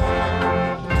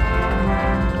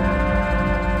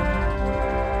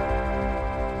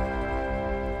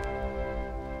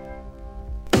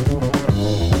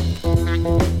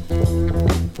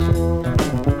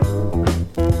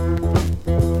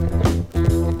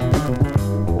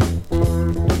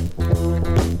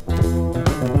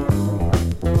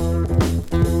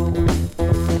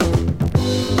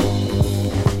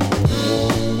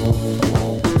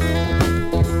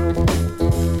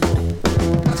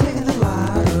 Taking the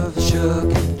light of the shuck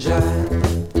and jive.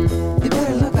 You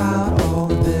better look out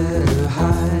or you better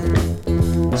hide.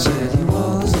 Said he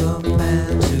was the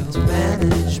man to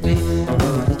manage me,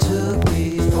 but he took me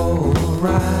for a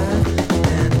ride.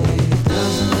 And he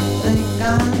doesn't think I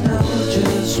know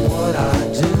just what I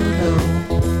do know.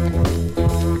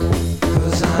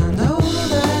 'Cause I know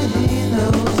that he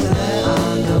knows that I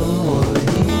know what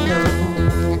he knows.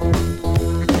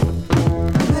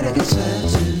 I better get set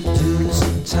to do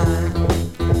some time.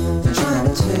 They're trying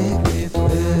to take me for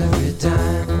every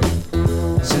dime.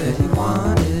 Said he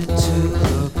wanted to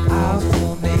look out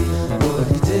for me. What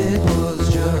he did was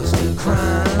just a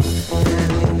crime.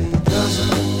 And he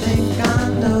doesn't think I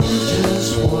know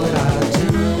just what I do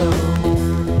know.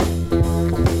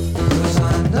 'Cause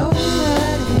I know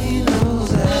that he knows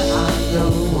that I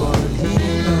know what he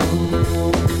knows.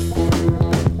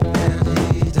 And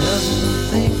he doesn't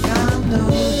think I know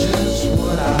just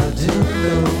what I do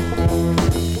know.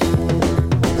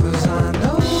 'Cause I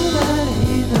know that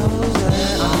he knows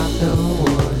that I know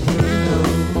what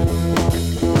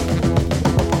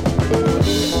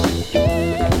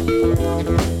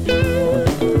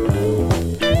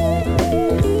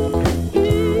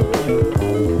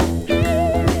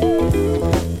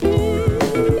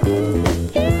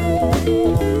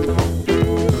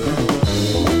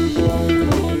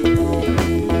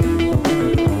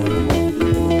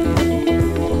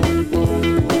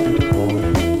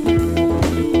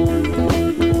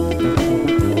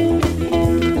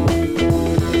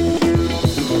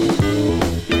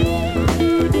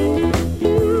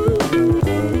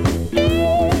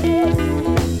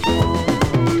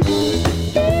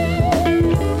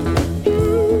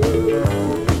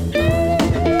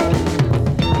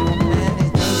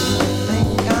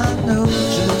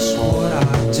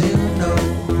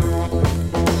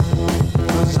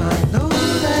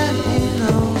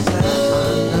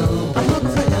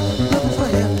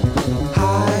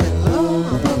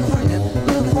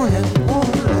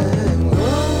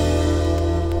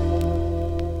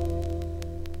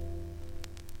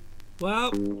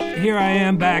here I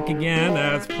am back again,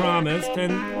 as promised.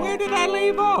 And where did I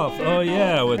leave off? Oh,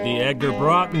 yeah, with the Edgar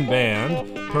Broughton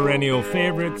Band, perennial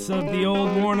favorites of the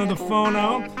old Warner the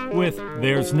Phono, with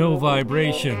There's No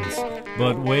Vibrations.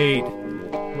 But wait,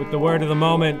 with the word of the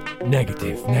moment,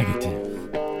 negative, negative.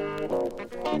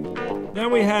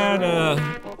 Then we had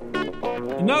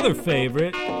another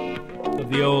favorite of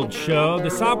the old show,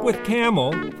 The Sop with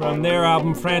Camel, from their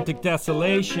album Frantic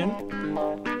Desolation,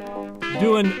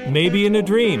 doing Maybe in a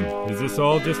Dream. Is this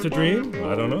all just a dream?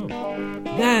 I don't know.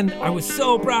 Then I was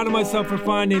so proud of myself for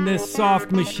finding this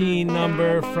Soft Machine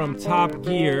number from Top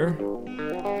Gear,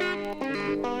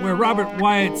 where Robert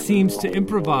Wyatt seems to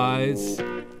improvise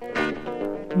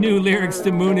new lyrics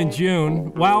to Moon and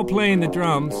June while playing the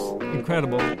drums.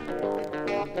 Incredible.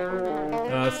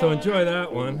 So enjoy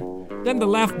that one. Then the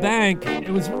Left Bank, it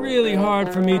was really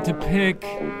hard for me to pick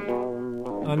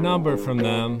a number from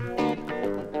them.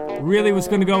 Really was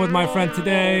going to go with My Friend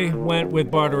Today, went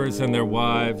with Barterers and Their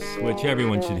Wives, which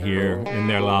everyone should hear in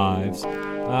their lives.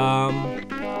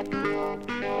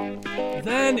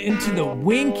 Then into the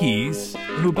Winkies,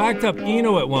 who backed up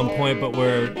Eno at one point, but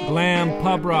were glam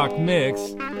pub rock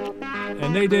mix,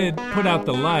 and they did Put Out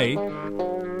the Light,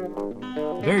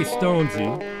 very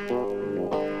Stonesy.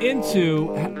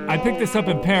 Into, I picked this up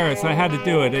in Paris, I had to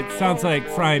do it. It sounds like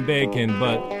frying bacon,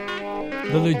 but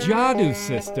the Lejadu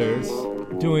Sisters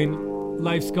doing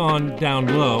Life's Gone Down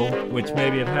Low, which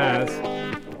maybe it has.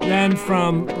 Then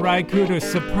from Ry Cooder's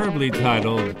superbly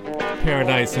titled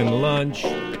Paradise and Lunch,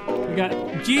 we got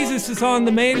Jesus is on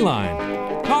the main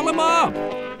line. Call him up.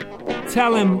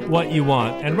 Tell him what you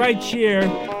want. And right here,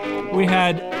 we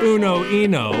had Uno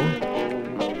Eno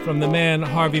from the man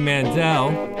Harvey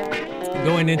Mandel,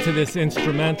 going into this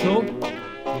instrumental,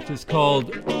 which is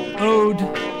called Ode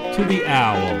to the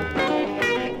Owl.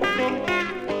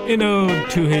 In ode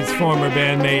to his former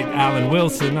bandmate Alan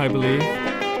Wilson, I believe.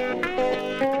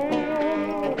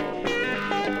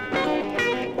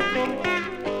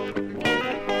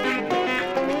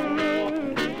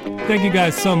 Thank you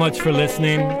guys so much for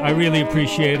listening. I really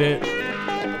appreciate it.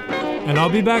 And I'll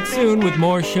be back soon with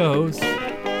more shows.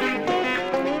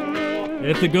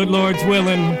 If the good Lord's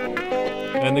willing,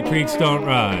 and the creeks don't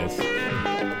rise.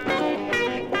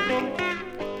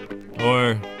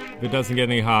 Or if it doesn't get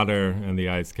any hotter and the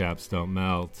ice caps don't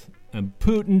melt and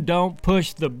Putin don't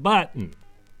push the button.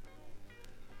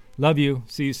 Love you.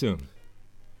 See you soon.